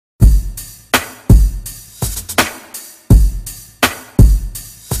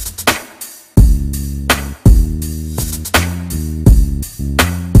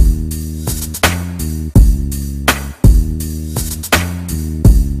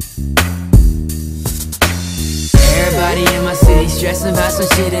stressing about some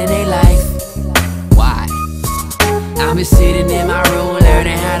shit in their life. Why? I've been sitting in my room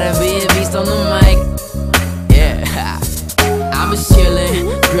learning how to be a beast on the mic. Yeah, I'm just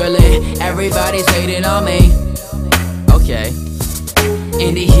chilling, grilling, everybody's hating on me. Okay,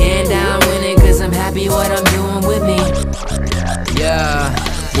 in the end I'm winning cause I'm happy what I'm doing with me.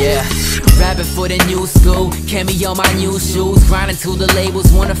 Yeah, rapping for the new school, Cammy on my new shoes, grinding to the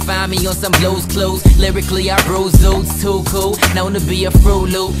labels, wanna find me on some blues clues. Lyrically I bruise dudes, too cool, known to be a Fruit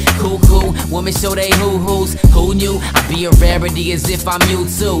Loop. Cool, women show they hoo-hoos, who knew? I be a rarity as if I'm you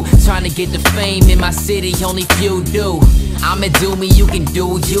too. Trying to get the fame in my city, only few do. I'ma do me, you can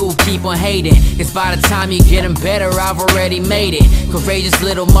do you, keep on hating, cause by the time you getting better, I've already made it. Courageous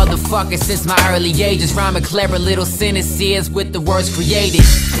little motherfucker since my early ages, rhyming clever little sentences with the words created.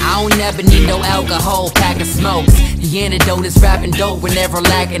 I don't never need no alcohol, pack of smokes. The antidote is rapping dope, we're never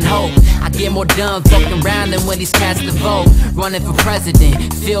lacking hope. I get more done fucking around than when these cats to vote. Running for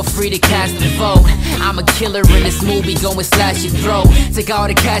president, feel free to cast a vote. I'm a killer in this movie, go and slash your throat. Take all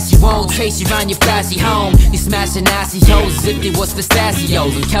the cash you want, chase you around your flashy home. You smashing assy hoes, zippy what's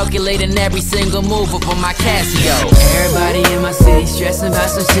pistachios. I'm calculating every single move up on my Casio. Everybody in my city stressing about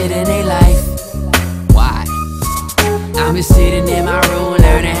some shit in their life. Why? I'm just sitting in my room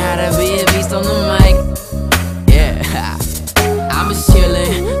learning how to be a beast on the mic. Yeah, I'm just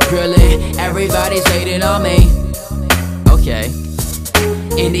chilling, grilling, everybody's hating on me. Okay,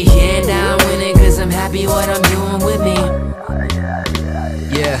 in the end I'm winning cause I'm happy what I'm doing with me.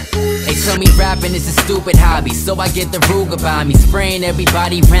 Yeah, they tell me rapping is a stupid hobby, so I get the Ruger by me, spraying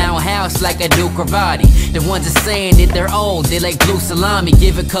everybody roundhouse like I do karate. The ones that saying that they're old, they like blue salami.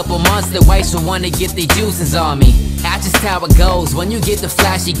 Give a couple months, the whites will wanna get their juices on me. That's just how it goes, when you get the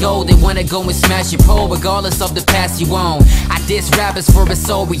flashy gold, they wanna go and smash your pole regardless of the past you own. I diss rappers for a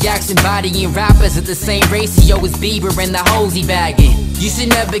soul reaction, bodying rappers at the same ratio as Bieber and the hoes he bagging. You should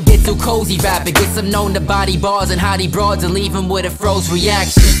never get too cozy rapping, get some known to body bars and hottie broads and leave them with a froze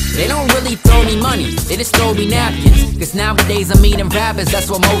reaction. They don't really throw me money, they just throw me napkins. Cause nowadays I'm eating rappers,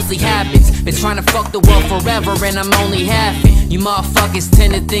 that's what mostly happens. Been trying to fuck the world forever and I'm only half it. You motherfuckers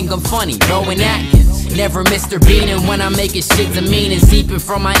tend to think I'm funny, Rowan Atkins. Never Mr. Beanin' when I'm making shit demeaning, seeping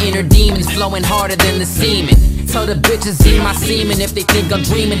from my inner demons, flowing harder than the semen. Tell the bitches see my semen if they think I'm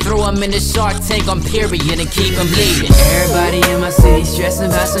dreaming, throw them in the Shark Tank on period and keep them bleeding. Everybody in my city stressing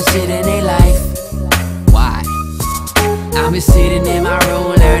about some shit in their life. Why? I'm just sitting in my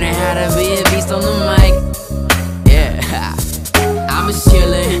room learning how to be a beast on the mic. Yeah, I'm just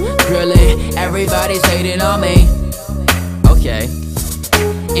chilling, grilling, everybody's hating on me. Okay,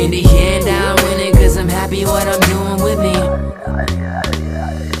 in the end I'm winning